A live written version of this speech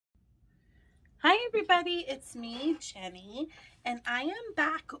Hi everybody, it's me, Jenny, and I am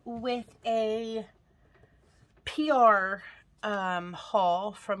back with a PR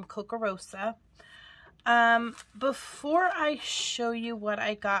haul from Kokorosa. Before I show you what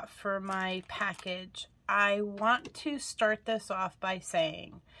I got for my package, I want to start this off by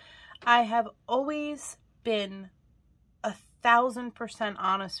saying I have always been 1,000%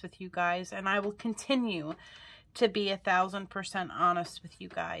 honest with you guys, and I will continue to be 1,000% honest with you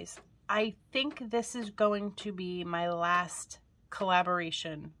guys. I think this is going to be my last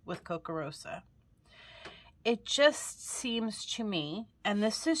collaboration with Kokorosa. It just seems to me, and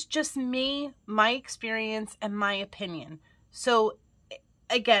this is just me, my experience, and my opinion. So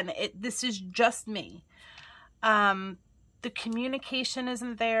again, this is just me. The communication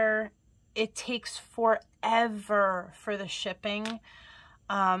isn't there. It takes forever for the shipping.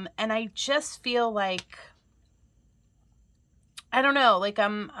 And I just feel like, I don't know, like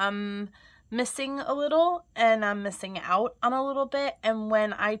I'm missing a little, and I'm missing out on a little bit. And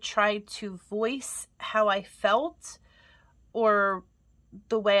when I tried to voice how I felt or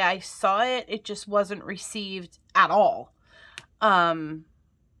the way I saw it, it just wasn't received at all. And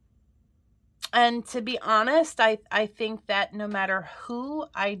to be honest, I think that no matter who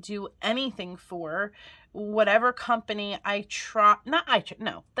I do anything for, whatever company I try,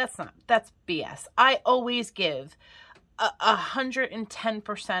 that's BS. I always give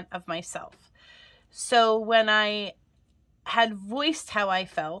 110% of myself. So when I had voiced how I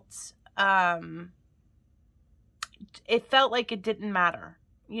felt, it felt like it didn't matter,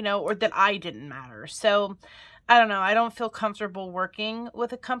 you know, or that I didn't matter. So I don't know. I don't feel comfortable working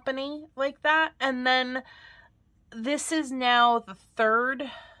with a company like that. And then this is now the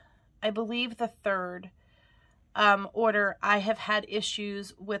third, I believe the third order I have had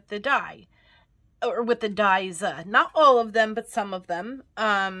issues with the dye. Or with the dyes, not all of them, but some of them.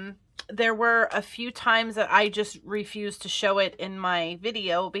 There were a few times that I just refused to show it in my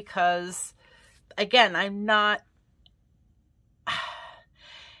video because, again, I'm not,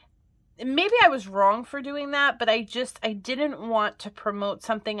 maybe I was wrong for doing that, but I didn't want to promote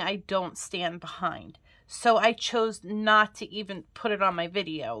something I don't stand behind. So I chose not to even put it on my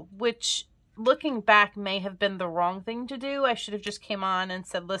video, which, looking back, may have been the wrong thing to do. I should have just came on and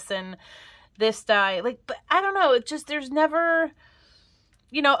said, listen, this dye, like, but I don't know, it just, there's never,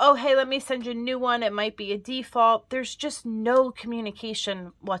 you know, oh, hey, let me send you a new one, it might be a default. There's just no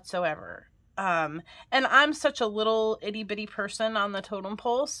communication whatsoever. And I'm such a little itty-bitty person on the totem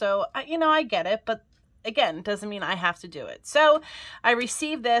pole, so, you know, I get it, but again, doesn't mean I have to do it. So I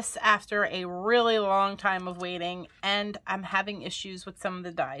received this after a really long time of waiting, and I'm having issues with some of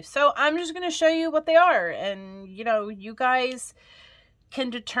the dyes. So I'm just going to show you what they are, and, you know, you guys can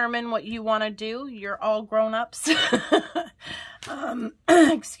determine what you want to do. You're all grown-ups.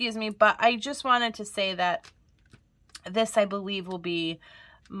 Excuse me, but I just wanted to say that this, I believe, will be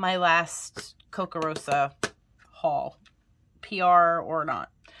my last Kokorosa haul, PR or not.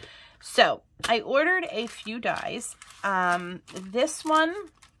 So I ordered a few dyes. This one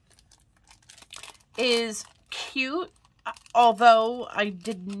is cute, although I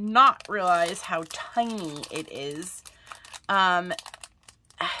did not realize how tiny it is.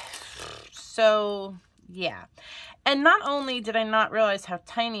 So yeah, and not only did I not realize how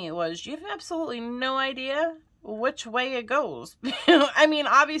tiny it was, you have absolutely no idea which way it goes. I mean,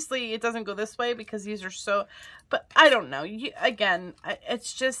 obviously it doesn't go this way because these are so, but I don't know. Again,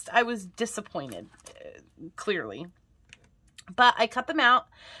 it's just, I was disappointed, clearly. But I cut them out,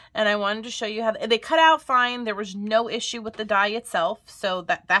 and I wanted to show you how they cut out fine. There was no issue with the dye itself, so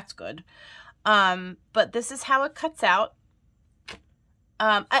that's good. But this is how it cuts out.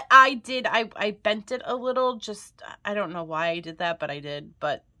 I bent it a little, just, I don't know why I did that, but I did,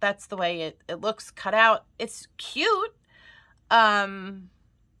 but that's the way it looks cut out. It's cute.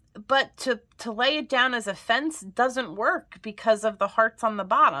 But to lay it down as a fence doesn't work because of the hearts on the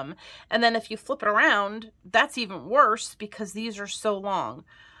bottom. And then if you flip it around, that's even worse because these are so long.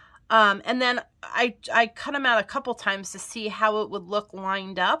 And then I cut them out a couple times to see how it would look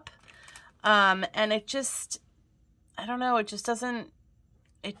lined up. And it just, I don't know, it just doesn't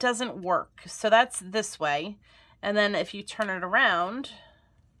work. So that's this way. And then if you turn it around,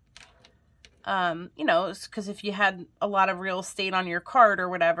 you know, it's because if you had a lot of real estate on your card or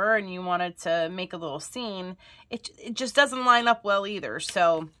whatever, and you wanted to make a little scene, it just doesn't line up well either.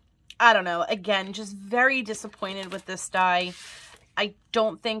 So I don't know. Again, just very disappointed with this dye. I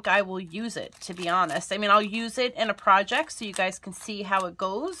don't think I will use it, to be honest. I mean, I'll use it in a project so you guys can see how it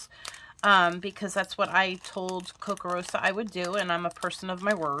goes. Because that's what I told Kokorosa I would do, and I'm a person of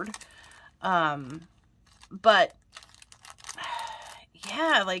my word. But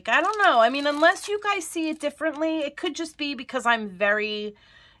yeah, like, I don't know. I mean, unless you guys see it differently, it could just be because I'm very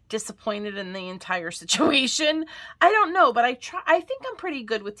disappointed in the entire situation. I don't know, but I think I'm pretty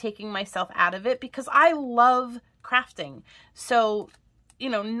good with taking myself out of it because I love crafting. So, you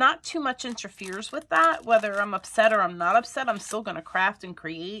know, not too much interferes with that. Whether I'm upset or I'm not upset, I'm still going to craft and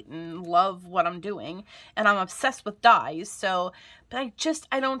create and love what I'm doing. And I'm obsessed with dyes. So, but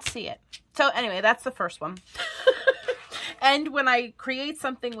I don't see it. So anyway, that's the first one. And when I create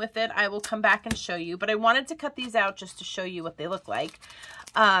something with it, I will come back and show you. But I wanted to cut these out just to show you what they look like.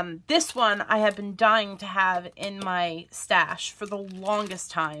 This one I have been dying to have in my stash for the longest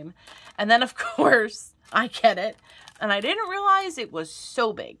time. And then, of course, I get it. And I didn't realize it was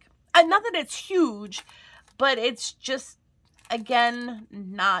so big. Not that it's huge, but it's just, again,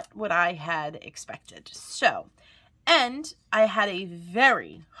 not what I had expected. So, and I had a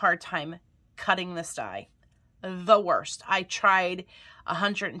very hard time cutting this die. The worst. I tried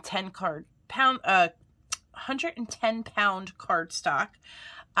 110 pound cardstock.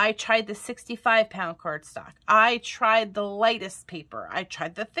 I tried the 65 pound cardstock. I tried the lightest paper. I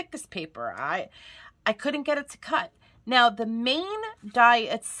tried the thickest paper. I couldn't get it to cut. Now the main die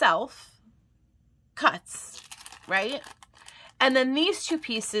itself cuts, right? And then these two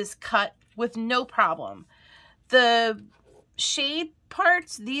pieces cut with no problem. The shade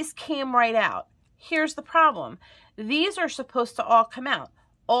parts, these came right out. Here's the problem. These are supposed to all come out.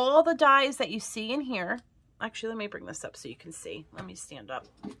 All the dies that you see in here, actually, let me bring this up so you can see. Let me stand up.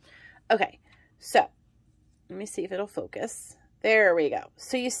 Okay, so let me see if it'll focus. There we go.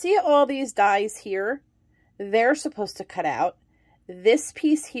 So you see all these dies here, they're supposed to cut out. This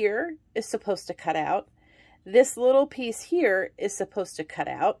piece here is supposed to cut out. This little piece here is supposed to cut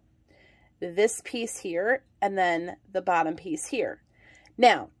out. This piece here, and then the bottom piece here.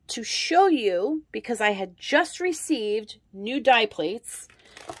 Now, to show you, because I had just received new die plates,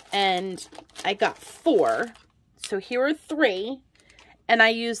 and I got 4. So here are 3, and I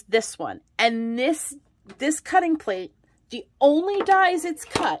used this one. And this cutting plate, the only dies it's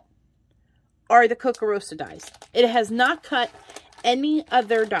cut are the Kokorosa dies. It has not cut any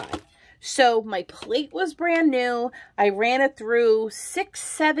other die. So my plate was brand new. I ran it through 6,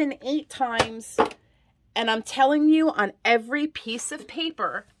 7, 8 times. And I'm telling you, on every piece of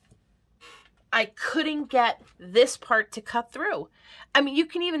paper, I couldn't get this part to cut through. I mean, you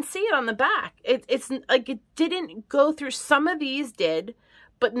can even see it on the back. It's like it didn't go through. Some of these did,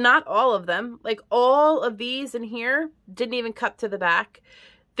 but not all of them. Like all of these in here didn't even cut to the back.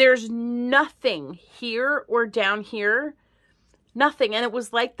 There's nothing here or down here. Nothing. And it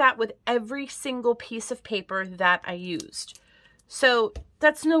was like that with every single piece of paper that I used. So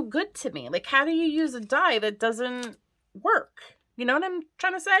that's no good to me. Like, how do you use a die that doesn't work? You know what I'm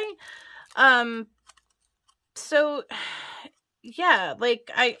trying to say? So yeah,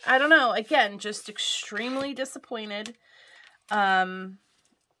 like, I don't know. Again, just extremely disappointed. And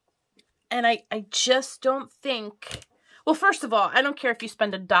I just don't think, well, first of all, I don't care if you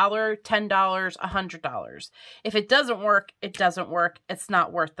spend $1, $10, $100. If it doesn't work, it doesn't work. It's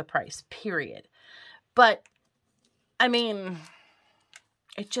not worth the price, period. But I mean,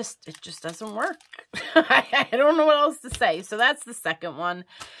 it just doesn't work. I don't know what else to say. So that's the second one.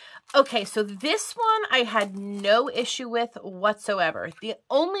 Okay, so this one I had no issue with whatsoever. The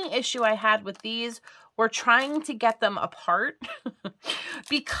only issue I had with these were trying to get them apart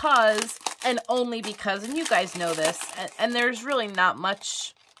because, and only because, and you guys know this, and there's really not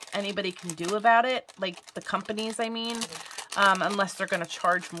much anybody can do about it, like the companies, I mean, unless they're going to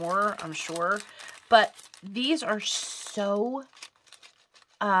charge more, I'm sure. But these are so,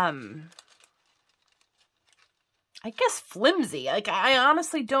 I guess flimsy. Like, I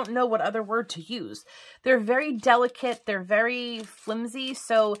honestly don't know what other word to use. They're very delicate. They're very flimsy.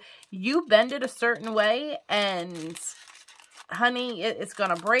 So you bend it a certain way and honey, it's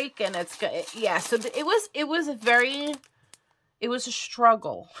going to break and it's going to, yeah. So it was a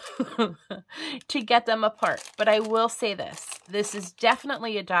struggle to get them apart. But I will say this is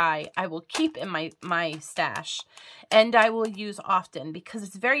definitely a die I will keep in my stash and I will use often because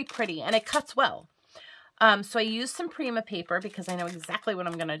it's very pretty and it cuts well. So I used some Prima paper because I know exactly what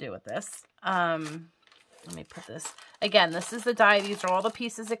I'm going to do with this. Let me put this. Again, this is the die. These are all the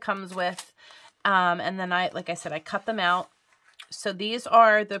pieces it comes with. And then like I said, I cut them out. So these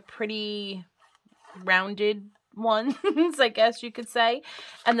are the pretty rounded ones, I guess you could say.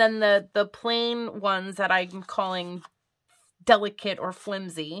 And then the plain ones that I'm calling delicate or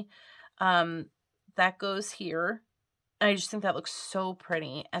flimsy, that goes here. I just think that looks so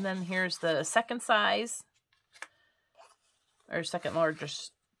pretty. And then here's the second size, or second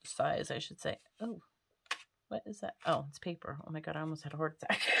largest size, I should say. Oh, What is that? Oh, it's paper. Oh my God, I almost had a heart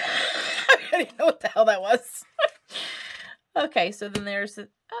attack. I didn't know what the hell that was. Okay, so then there's the,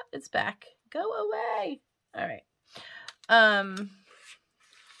 oh, it's back. Go away. All right.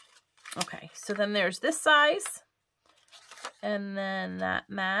 Okay, so then there's this size, and then that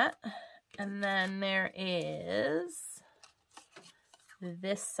mat, and then there is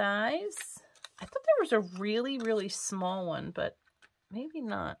this size. I thought there was a really, really small one, but maybe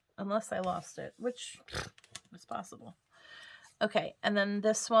not, unless I lost it, which is possible. Okay, and then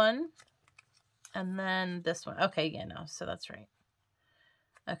this one, and then this one. Okay, yeah, no, so that's right.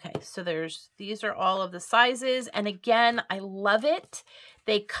 Okay, so these are all of the sizes. And again, I love it.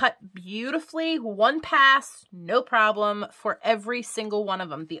 They cut beautifully, one pass, no problem for every single one of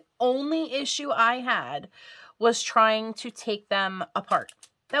them. The only issue I had was trying to take them apart.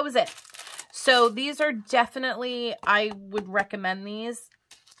 That was it. So these are definitely, I would recommend these.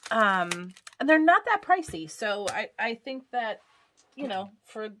 And they're not that pricey. So I think that, you know,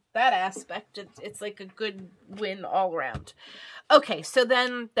 for that aspect, it's like a good win all around. Okay, so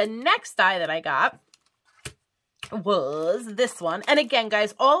then the next die that I got was this one. And again,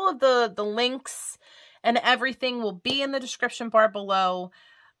 guys, all of the links and everything will be in the description bar below.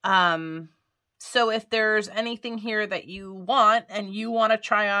 So if there's anything here that you want and you want to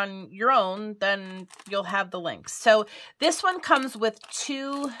try on your own, then you'll have the links. So this one comes with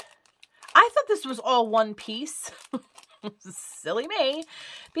two. I thought this was all one piece. Silly me,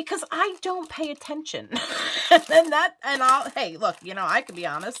 because I don't pay attention. Hey, look, you know, I could be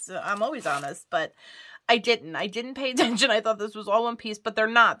honest. I'm always honest, but I didn't pay attention. I thought this was all one piece, but they're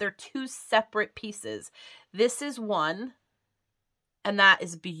not. They're two separate pieces. This is one, and that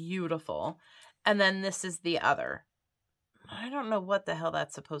is beautiful. And then this is the other. I don't know what the hell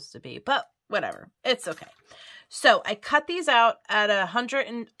that's supposed to be, but whatever. It's okay. So I cut these out at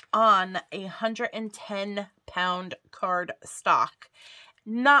 110-pound card stock.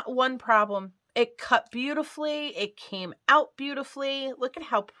 Not one problem. It cut beautifully. It came out beautifully. Look at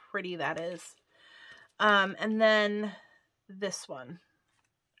how pretty that is. And then this one.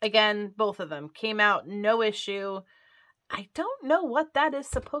 Again, both of them came out, no issue. I don't know what that is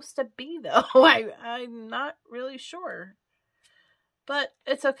supposed to be, though. I'm not really sure. But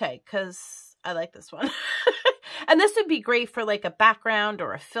it's okay, because I like this one. And this would be great for like a background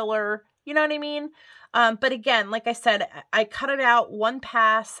or a filler. You know what I mean? But again, like I said, I cut it out one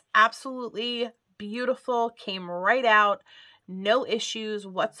pass. Absolutely beautiful. Came right out. No issues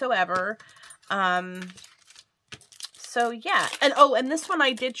whatsoever. So yeah. And oh, and this one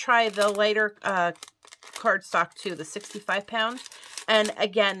I did try the lighter cardstock too, the 65-pound. And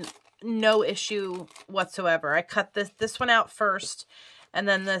again, no issue whatsoever. I cut this one out first. And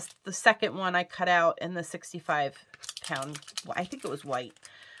then the second one I cut out in the 65-pound. I think it was white.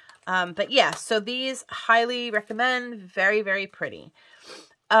 But yeah, so these highly recommend. Very, very pretty.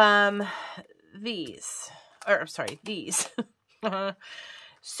 These.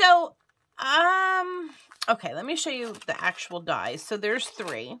 So, okay, let me show you the actual dies. So there's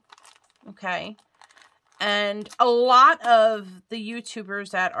 3. Okay. And a lot of the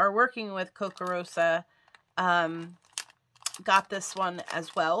YouTubers that are working with Kokorosa, got this one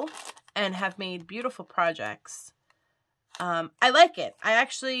as well and have made beautiful projects. I like it. I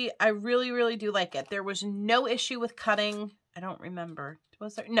really, really do like it. There was no issue with cutting. I don't remember.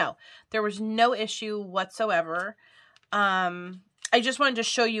 Was there? No, there was no issue whatsoever. I just wanted to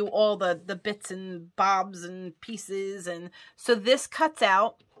show you all the bits and bobs and pieces. And so this cuts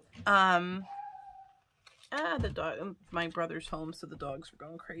out. The dog, my brother's home, so the dogs were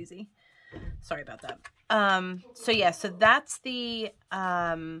going crazy. Sorry about that. So yeah, so that's the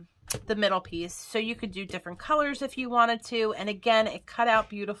middle piece. So you could do different colors if you wanted to. And again, it cut out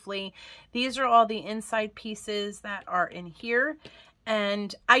beautifully. These are all the inside pieces that are in here.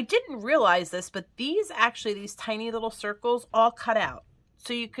 And I didn't realize this, but these tiny little circles all cut out.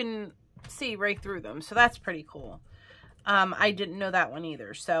 So you can see right through them. So that's pretty cool. I didn't know that one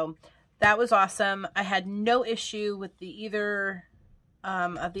either. So that was awesome. I had no issue with either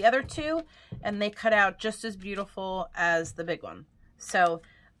of the other two, and they cut out just as beautiful as the big one. So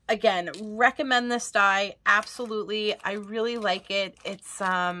again, recommend this die. Absolutely. I really like it. It's,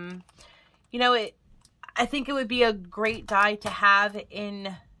 you know, I think it would be a great die to have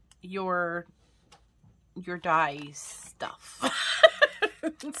in your die stuff.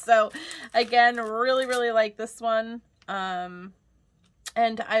 So again, really, really like this one. And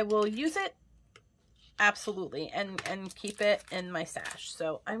I will use it. Absolutely. And keep it in my stash.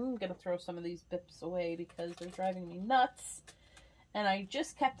 So I'm going to throw some of these bips away because they're driving me nuts. And I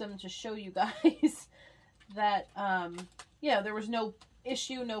just kept them to show you guys that, you know, there was no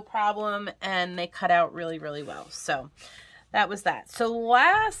issue, no problem, and they cut out really, really well. So that was that. So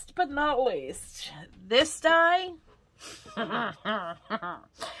last but not least, this die,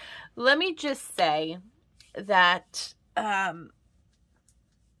 let me just say that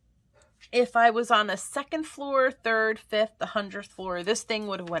if I was on a second floor, third, fifth, the 100th floor, this thing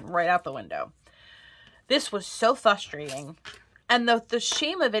would have went right out the window. This was so frustrating. And the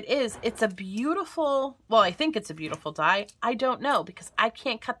shame of it is, it's a beautiful, well, I think it's a beautiful die. I don't know, because I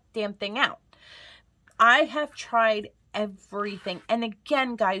can't cut the damn thing out. I have tried everything. And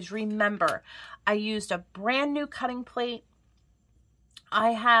again, guys, remember, I used a brand new cutting plate.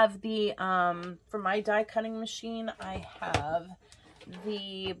 I have the, for my die cutting machine, I have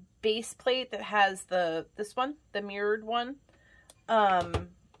the base plate that has this one, the mirrored one. And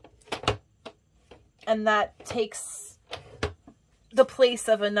that takes the place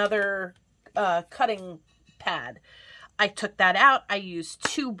of another cutting pad. I took that out. I used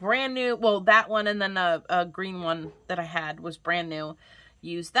two brand new, well, that one and then a green one that I had was brand new.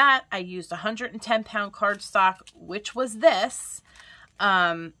 Used that. I used 110-pound cardstock, which was this.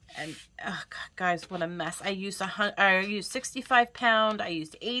 And oh God, guys, what a mess. I used 65-pound. I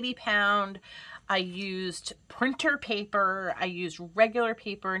used 80-pound. I used printer paper. I used regular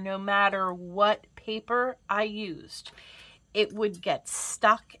paper. No matter what paper I used, it would get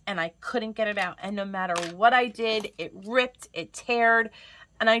stuck and I couldn't get it out. And no matter what I did, it ripped, it teared.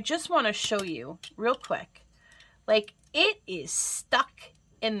 And I just want to show you real quick. Like, it is stuck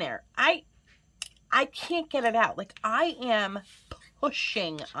in there. I can't get it out. Like, I am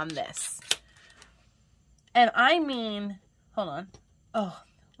pushing on this. And I mean, hold on. Oh,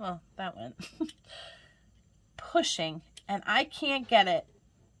 well, that went. Pushing. And I can't get it.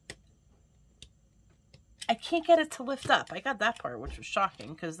 I can't get it to lift up. I got that part, which was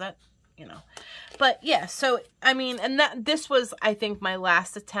shocking because that, you know. But yeah, so, I mean, and this was, I think, my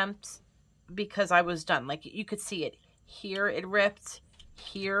last attempt because I was done. Like, you could see it. Here it ripped.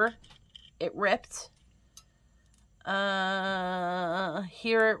 Here it ripped. Here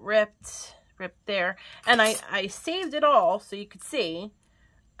it ripped there. And I saved it all so you could see.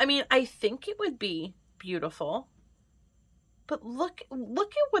 I mean, I think it would be beautiful. But look at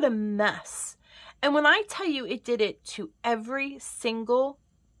what a mess. And when I tell you it did it to every single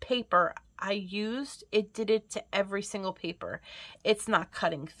paper I used, it did it to every single paper. It's not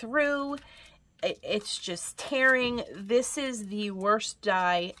cutting through. It's just tearing. This is the worst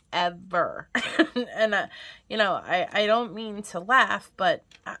die ever. And, you know, I don't mean to laugh, but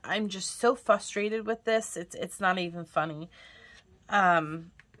I'm just so frustrated with this. It's not even funny. And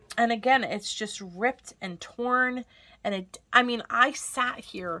again, it's just ripped and torn. And I mean, I sat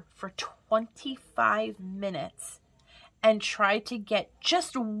here for 25 minutes and tried to get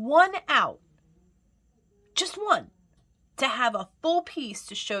just one out. Just one. To have a full piece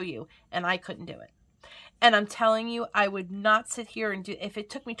to show you. And I couldn't do it. And I'm telling you, I would not sit here and do, if it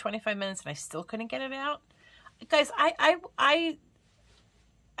took me 25 minutes and I still couldn't get it out. Guys, I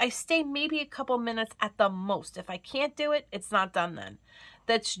stay maybe a couple minutes at the most. If I can't do it, it's not done then.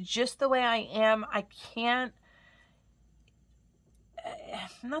 That's just the way I am. I can't.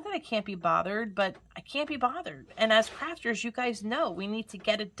 Not that I can't be bothered, but I can't be bothered. And as crafters, you guys know we need to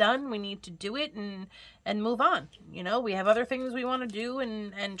get it done. We need to do it and move on. You know, we have other things we want to do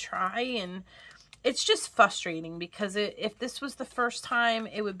and try. And it's just frustrating because if this was the first time,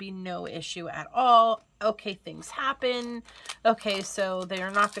 it would be no issue at all. Okay, things happen. Okay, so they are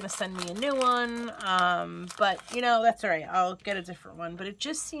not going to send me a new one. But, you know, that's all right. I'll get a different one. But it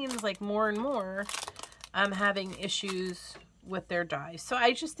just seems like more and more I'm having issues with their dies. So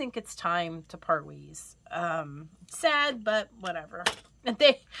I just think it's time to part ways. Sad, but whatever. And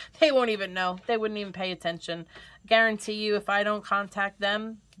they won't even know. They wouldn't even pay attention. Guarantee you, if I don't contact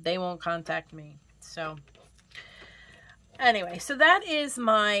them, they won't contact me. So anyway, so that is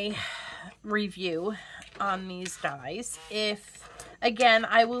my review on these dies. Again,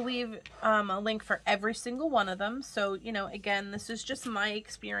 I will leave a link for every single one of them. So, you know, again, this is just my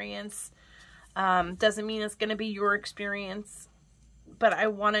experience. Doesn't mean it's going to be your experience, but I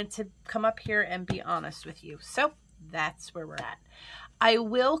wanted to come up here and be honest with you. So that's where we're at. I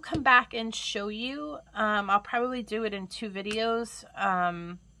will come back and show you, I'll probably do it in 2 videos,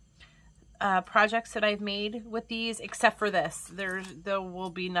 projects that I've made with these, except for this. There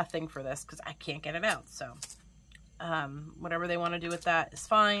will be nothing for this because I can't get it out. So, whatever they want to do with that is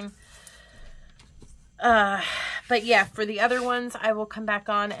fine. But yeah, for the other ones, I will come back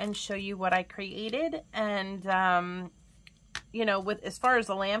on and show you what I created. And, you know, as far as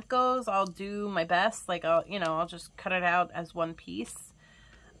the lamp goes, I'll do my best. Like, I'll just cut it out as one piece.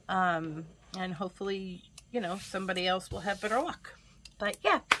 And hopefully, you know, somebody else will have better luck. But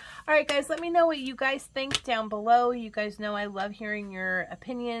yeah. All right, guys, let me know what you guys think down below. You guys know I love hearing your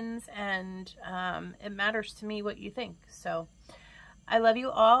opinions, and it matters to me what you think. So I love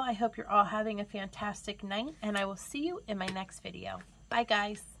you all. I hope you're all having a fantastic night, and I will see you in my next video. Bye,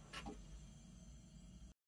 guys.